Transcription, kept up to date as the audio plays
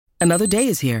Another day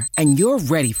is here, and you're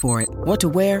ready for it. What to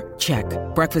wear? Check.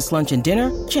 Breakfast, lunch, and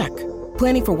dinner? Check.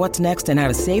 Planning for what's next and how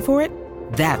to save for it?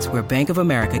 That's where Bank of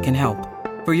America can help.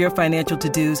 For your financial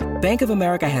to-dos, Bank of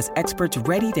America has experts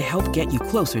ready to help get you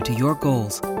closer to your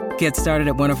goals. Get started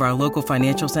at one of our local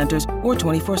financial centers or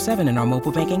 24/7 in our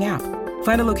mobile banking app.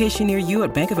 Find a location near you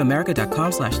at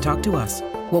bankofamerica.com/talktous.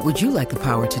 What would you like the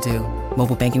power to do?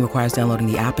 Mobile banking requires downloading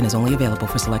the app and is only available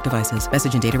for select devices.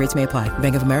 Message and data rates may apply.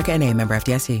 Bank of America N.A., member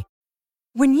FDIC.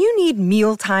 When you need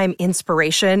mealtime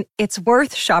inspiration, it's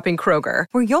worth shopping Kroger,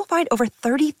 where you'll find over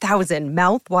 30,000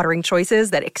 mouth-watering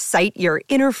choices that excite your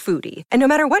inner foodie. And no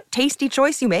matter what tasty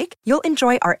choice you make, you'll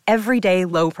enjoy our everyday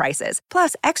low prices,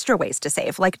 plus extra ways to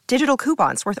save, like digital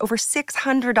coupons worth over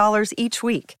 $600 each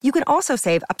week. You can also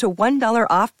save up to $1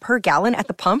 off per gallon at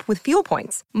the pump with fuel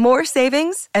points. More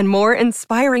savings and more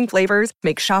inspiring flavors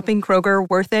make shopping Kroger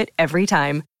worth it every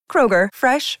time. Kroger,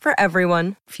 fresh for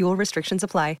everyone. Fuel restrictions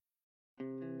apply.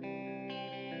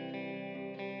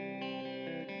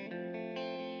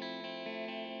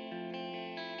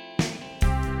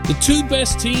 The two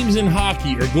best teams in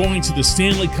hockey are going to the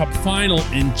Stanley Cup Final,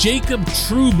 and Jacob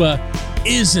Trouba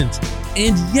isn't.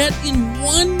 And yet, in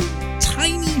one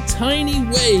tiny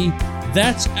way,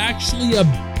 that's actually a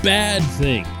bad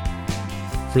thing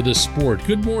for the sport.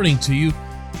 Good morning to you.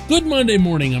 Good Monday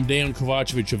morning. I'm Dan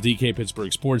Kovacevic of DK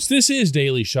Pittsburgh Sports. This is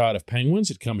Daily Shot of Penguins.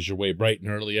 It comes your way bright and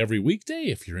early every weekday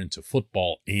if you're into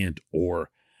football and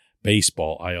or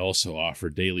baseball. I also offer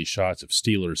daily shots of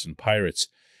Steelers and Pirates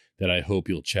that I hope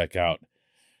you'll check out.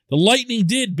 The Lightning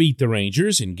did beat the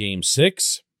Rangers in Game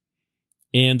 6,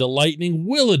 and the Lightning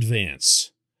will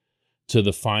advance to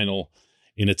the final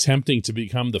in attempting to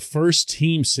become the first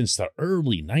team since the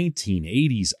early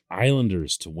 1980s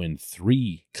Islanders to win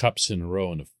 3 cups in a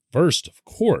row, and the first, of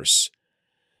course,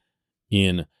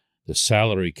 in the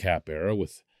salary cap era,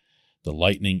 with the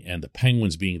Lightning and the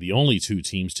Penguins being the only two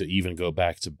teams to even go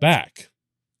back-to-back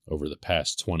over the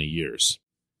past 20 years.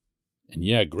 And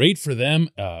yeah, great for them,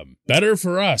 better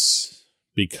for us,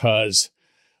 because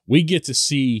we get to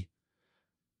see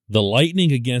the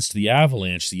Lightning against the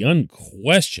Avalanche, the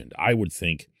unquestioned, I would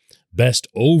think, best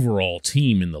overall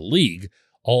team in the league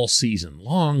all season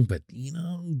long. But,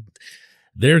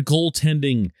 their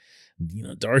goaltending,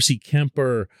 Darcy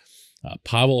Kemper,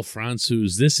 Pavel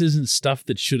Francouz, this isn't stuff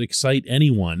that should excite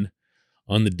anyone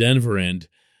on the Denver end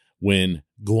when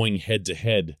going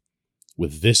head-to-head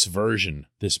with this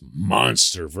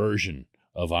monster version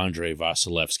of Andrei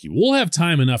Vasilevsky. We'll have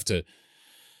time enough to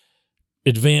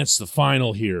advance the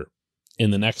final here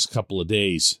in the next couple of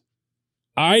days.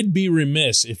 I'd be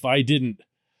remiss if I didn't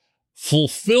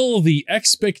fulfill the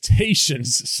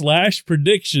expectations /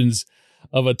 predictions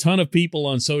of a ton of people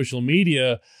on social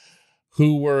media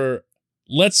who were,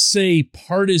 let's say,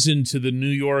 partisan to the New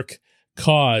York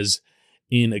cause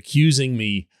in accusing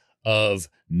me of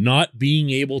not being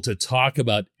able to talk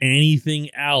about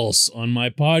anything else on my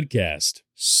podcast.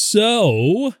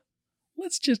 So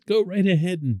let's just go right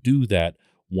ahead and do that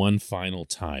one final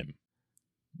time.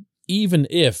 Even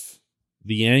if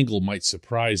the angle might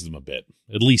surprise them a bit,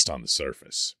 at least on the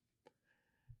surface.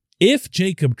 If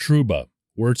Jacob Trouba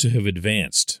were to have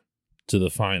advanced to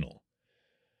the final,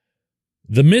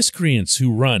 the miscreants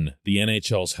who run the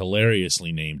NHL's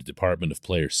hilariously named Department of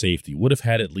Player Safety would have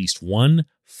had at least one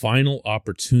final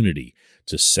opportunity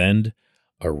to send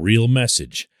a real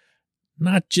message,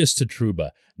 not just to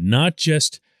Trouba, not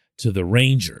just to the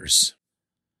Rangers,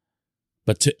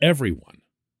 but to everyone,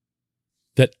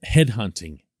 that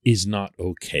headhunting is not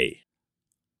okay,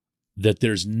 that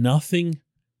there's nothing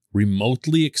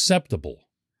remotely acceptable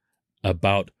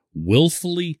about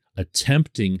willfully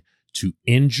attempting to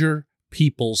injure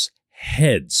people's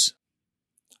heads,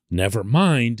 never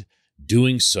mind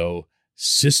doing so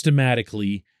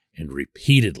systematically and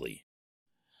repeatedly.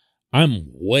 I'm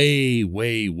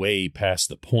way past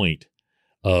the point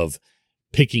of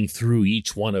picking through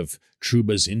each one of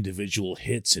Trouba's individual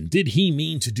hits, and did he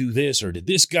mean to do this, or did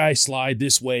this guy slide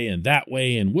this way and that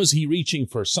way, and was he reaching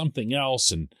for something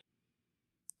else? And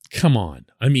come on,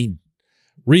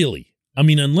 really,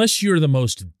 unless you're the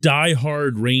most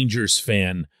diehard Rangers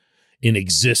fan in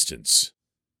existence,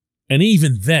 and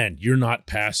even then, you're not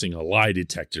passing a lie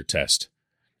detector test.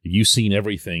 You've seen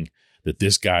everything that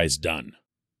this guy's done,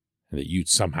 and that you'd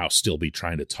somehow still be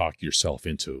trying to talk yourself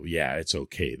into, yeah, it's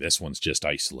okay, this one's just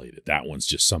isolated, that one's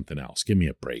just something else, give me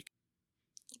a break.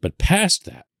 But past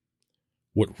that,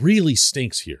 what really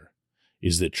stinks here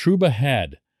is that Trouba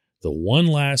had the one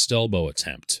last elbow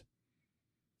attempt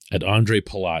at Andre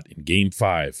Palat in Game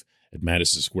 5 at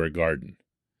Madison Square Garden,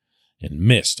 and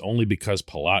missed only because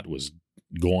Palat was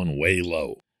going way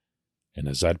low. And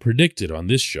as I'd predicted on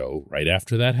this show, right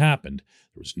after that happened,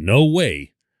 there was no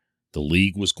way the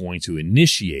league was going to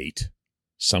initiate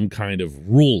some kind of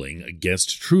ruling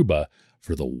against Trouba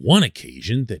for the one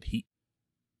occasion that he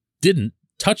didn't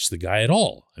touch the guy at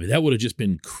all. I mean, that would have just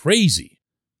been crazy.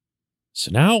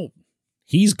 So now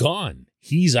he's gone.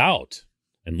 He's out.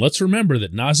 And let's remember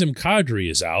that Nazem Kadri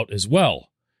is out as well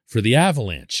for the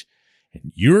Avalanche.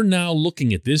 And you're now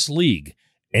looking at this league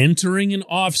entering an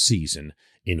offseason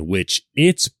in which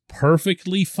it's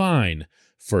perfectly fine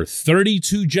for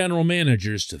 32 general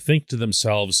managers to think to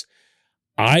themselves,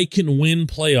 I can win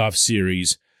playoff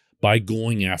series by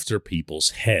going after people's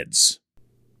heads.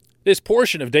 This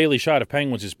portion of Daily Shot of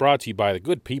Penguins is brought to you by the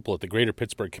good people at the Greater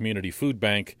Pittsburgh Community Food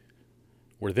Bank,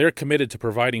 where they're committed to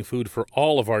providing food for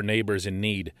all of our neighbors in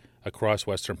need across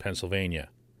Western Pennsylvania.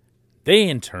 They,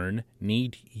 in turn,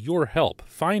 need your help.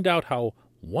 Find out how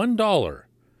 $1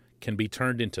 can be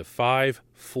turned into 5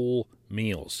 full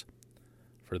meals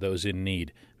for those in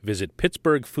need. Visit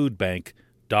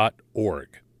pittsburghfoodbank.org.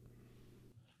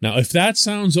 Now, if that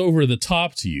sounds over the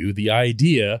top to you, the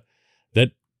idea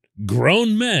that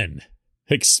grown men,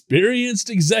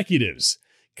 experienced executives,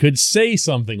 could say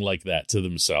something like that to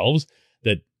themselves,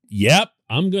 that, yep,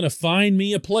 I'm going to find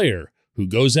me a player who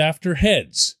goes after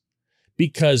heads,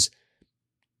 because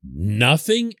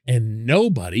nothing and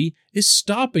nobody is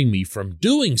stopping me from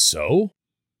doing so.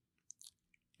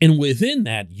 And within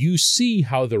that, you see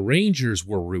how the Rangers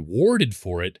were rewarded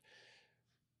for it,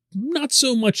 not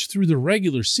so much through the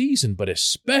regular season, but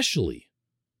especially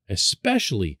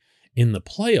in the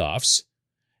playoffs,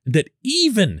 that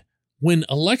even when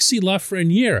Alexis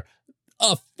Lafreniere,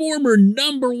 a former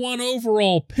number 1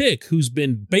 overall pick who's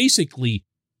been basically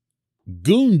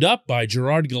gooned up by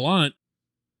Gerard Gallant,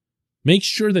 makes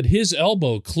sure that his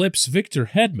elbow clips Victor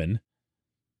Hedman,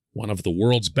 one of the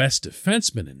world's best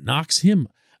defensemen, and knocks him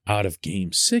out of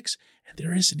Game 6, and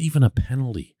there isn't even a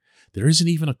penalty. There isn't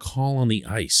even a call on the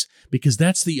ice, because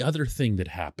that's the other thing that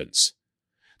happens.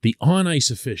 The on-ice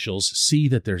officials see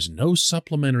that there's no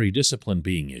supplementary discipline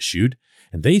being issued,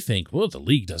 and they think, well, the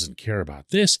league doesn't care about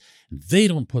this, and they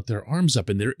don't put their arms up,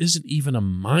 and there isn't even a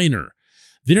minor.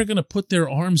 They're going to put their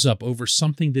arms up over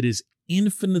something that is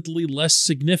infinitely less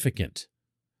significant,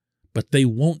 but they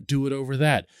won't do it over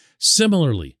that.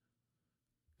 Similarly,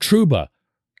 Trouba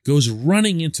goes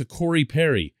running into Corey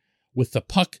Perry with the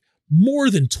puck more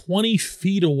than 20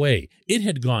 feet away. It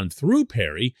had gone through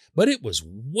Perry, but it was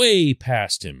way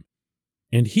past him.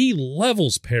 And he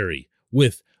levels Perry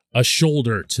with a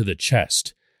shoulder to the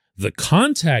chest. The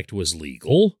contact was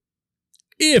legal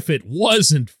if it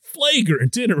wasn't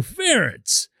flagrant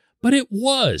interference. But it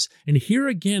was. And here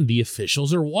again, the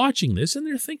officials are watching this and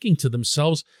they're thinking to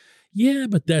themselves, yeah,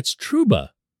 but that's Trouba.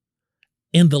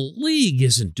 And the league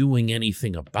isn't doing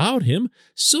anything about him,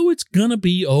 so it's gonna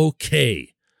be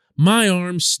okay. My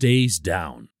arm stays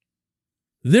down.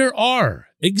 There are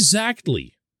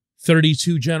exactly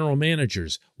 32 general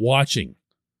managers watching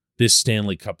this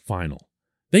Stanley Cup final.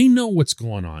 They know what's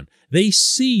going on. They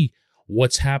see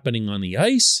what's happening on the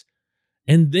ice,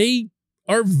 and they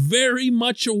are very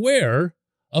much aware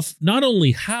of not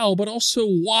only how, but also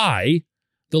why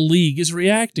the league is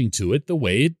reacting to it the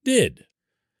way it did.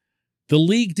 The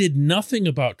league did nothing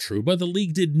about Trouba. The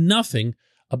league did nothing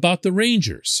about the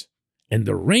Rangers. And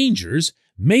the Rangers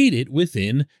made it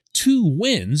within 2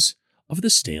 wins of the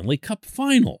Stanley Cup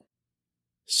final.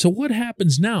 So what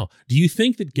happens now? Do you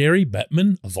think that Gary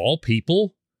Bettman, of all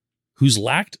people, who's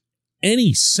lacked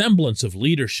any semblance of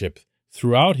leadership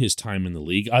throughout his time in the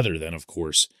league, other than, of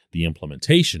course, the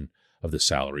implementation of the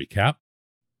salary cap,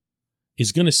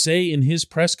 is going to say in his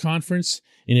press conference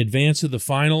in advance of the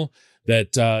final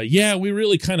that, we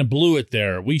really kind of blew it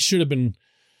there. We should have been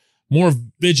more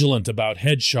vigilant about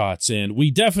headshots, and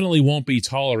we definitely won't be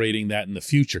tolerating that in the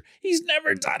future. He's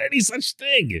never done any such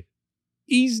thing.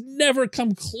 He's never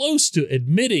come close to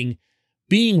admitting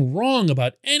being wrong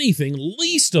about anything,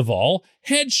 least of all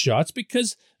headshots,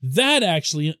 because that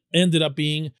actually ended up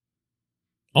being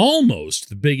almost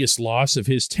the biggest loss of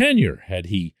his tenure had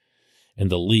he and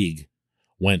the league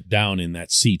went down in that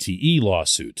CTE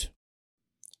lawsuit.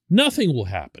 Nothing will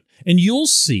happen, and you'll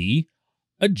see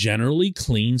a generally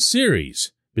clean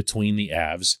series between the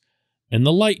Avs and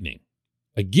the Lightning.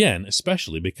 Again,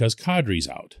 especially because Kadri's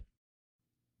out.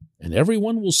 And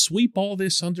everyone will sweep all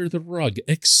this under the rug,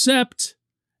 except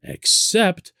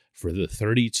for the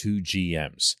 32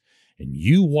 GMs. And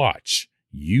you watch,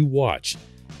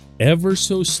 ever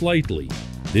so slightly,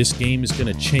 this game is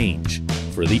going to change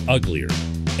for the uglier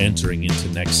entering into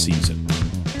next season.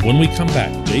 When we come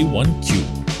back,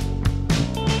 J1Q.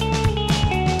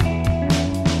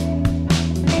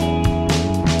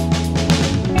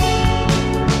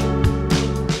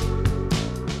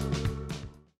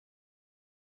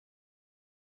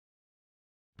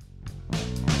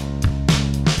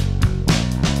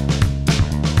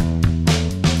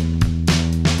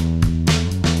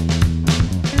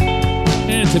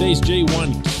 Today's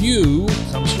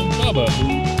J1Q comes from Bubba, who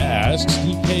asks,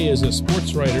 DK is a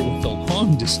sports writer with a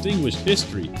long, distinguished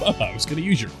history. Bubba, I was going to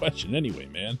use your question anyway,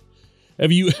 man.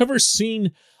 Have you ever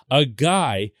seen a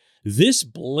guy this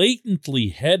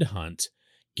blatantly headhunt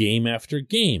game after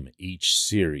game each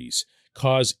series,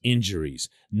 cause injuries,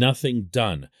 nothing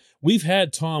done? We've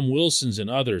had Tom Wilsons and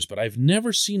others, but I've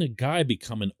never seen a guy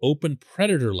become an open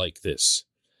predator like this.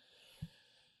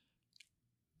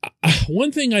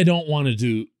 One thing I don't want to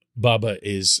do, Bubba,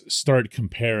 is start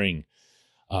comparing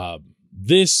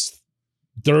this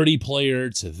dirty player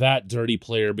to that dirty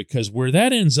player, because where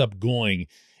that ends up going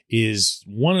is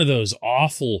one of those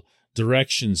awful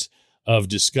directions of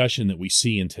discussion that we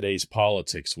see in today's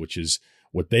politics, which is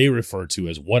what they refer to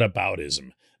as whataboutism,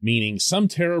 meaning some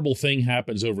terrible thing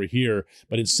happens over here,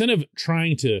 but instead of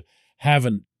trying to have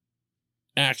an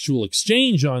actual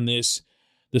exchange on this,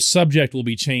 the subject will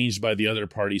be changed by the other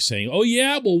party saying, oh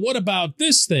yeah, well, what about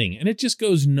this thing? And it just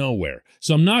goes nowhere.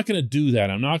 So I'm not going to do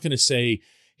that. I'm not going to say,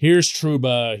 here's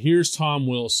Trouba, here's Tom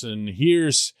Wilson,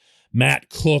 here's Matt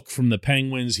Cook from the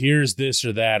Penguins, here's this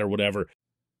or that or whatever.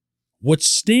 What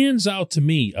stands out to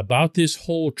me about this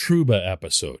whole Trouba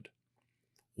episode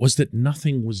was that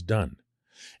nothing was done.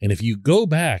 And if you go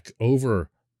back over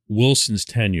Wilson's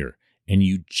tenure and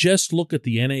you just look at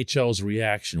the NHL's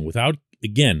reaction without,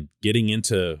 again, getting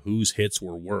into whose hits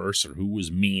were worse or who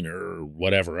was meaner or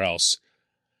whatever else,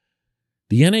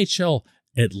 the NHL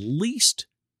at least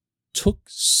took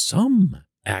some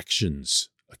actions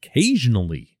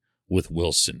occasionally with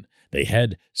Wilson. They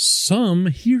had some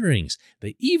hearings.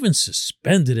 They even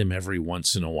suspended him every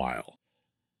once in a while.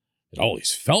 It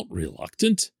always felt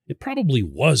reluctant. It probably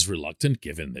was reluctant,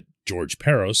 given that George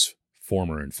Peros,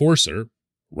 former enforcer,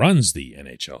 runs the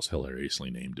NHL's hilariously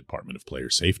named Department of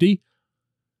Player Safety.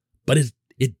 But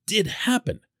it did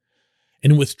happen.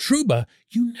 And with Trouba,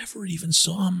 you never even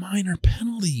saw a minor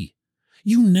penalty.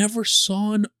 You never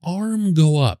saw an arm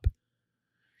go up.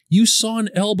 You saw an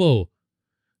elbow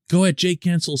go at Jake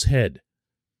Gensel's head.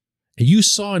 And you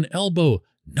saw an elbow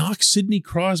knock Sidney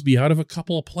Crosby out of a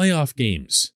couple of playoff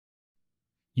games.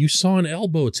 You saw an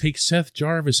elbow take Seth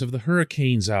Jarvis of the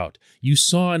Hurricanes out. You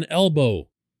saw an elbow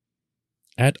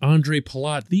at Andre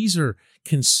Palat. These are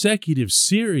consecutive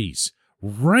series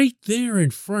right there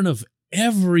in front of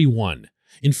everyone,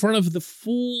 in front of the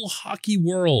full hockey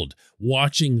world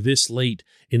watching this late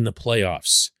in the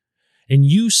playoffs. And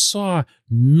you saw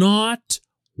not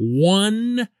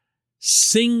one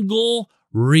single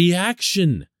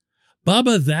reaction.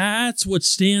 Bubba, that's what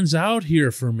stands out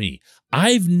here for me.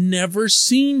 I've never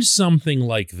seen something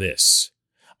like this.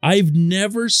 I've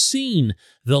never seen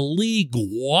the league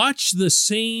watch the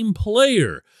same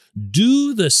player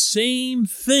do the same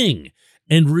thing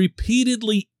and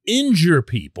repeatedly injure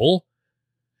people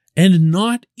and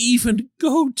not even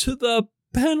go to the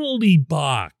penalty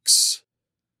box.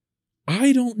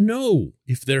 I don't know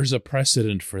if there's a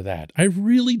precedent for that. I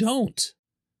really don't.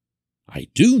 I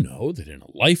do know that in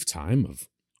a lifetime of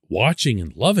watching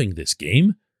and loving this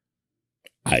game,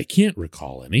 I can't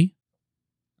recall any.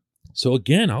 So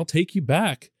again, I'll take you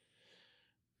back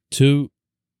to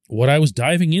what I was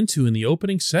diving into in the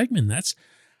opening segment. That's,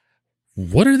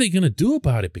 what are they going to do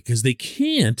about it? Because they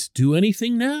can't do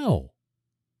anything now.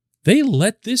 They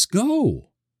let this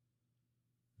go.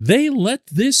 They let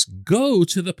this go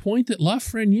to the point that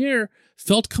Lafreniere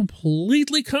felt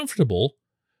completely comfortable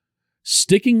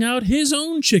sticking out his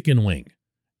own chicken wing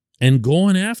and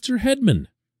going after Hedman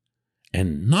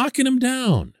and knocking him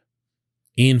down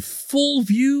in full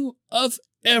view of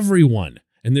everyone.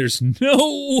 And there's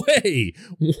no way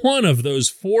one of those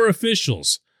four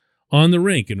officials on the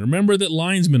rink, and remember that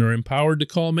linesmen are empowered to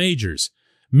call majors,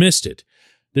 missed it.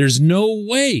 There's no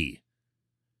way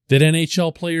that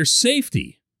NHL player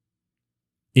safety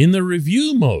in the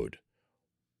review mode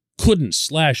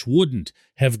wouldn't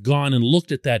have gone and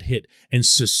looked at that hit and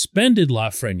suspended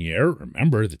Lafreniere.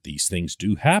 Remember that these things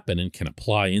do happen and can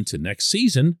apply into next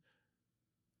season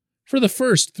for the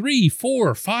first 3,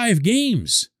 4, 5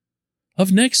 games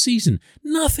of next season.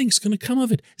 Nothing's going to come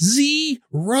of it.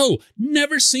 Zero.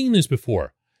 Never seen this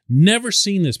before. Never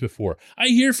seen this before. I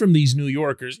hear from these New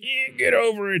Yorkers, get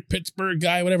over it, Pittsburgh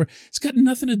guy, whatever. It's got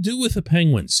nothing to do with the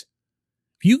Penguins.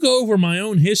 If you go over my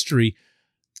own history,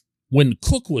 when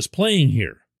Cook was playing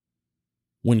here,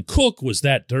 when Cook was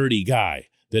that dirty guy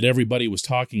that everybody was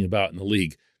talking about in the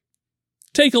league,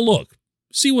 take a look.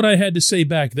 See what I had to say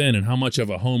back then and how much of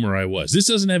a homer I was. This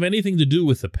doesn't have anything to do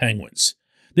with the Penguins.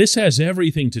 This has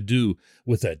everything to do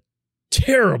with a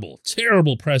terrible,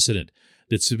 terrible precedent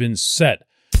that's been set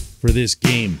for this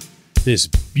game, this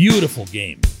beautiful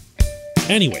game.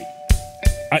 Anyway,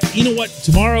 You know what?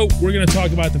 Tomorrow we're going to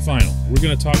talk about the final. We're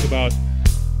going to talk about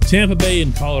Tampa Bay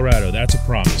and Colorado. That's a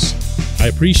promise. I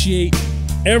appreciate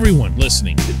everyone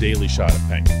listening to Daily Shot of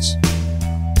Penguins.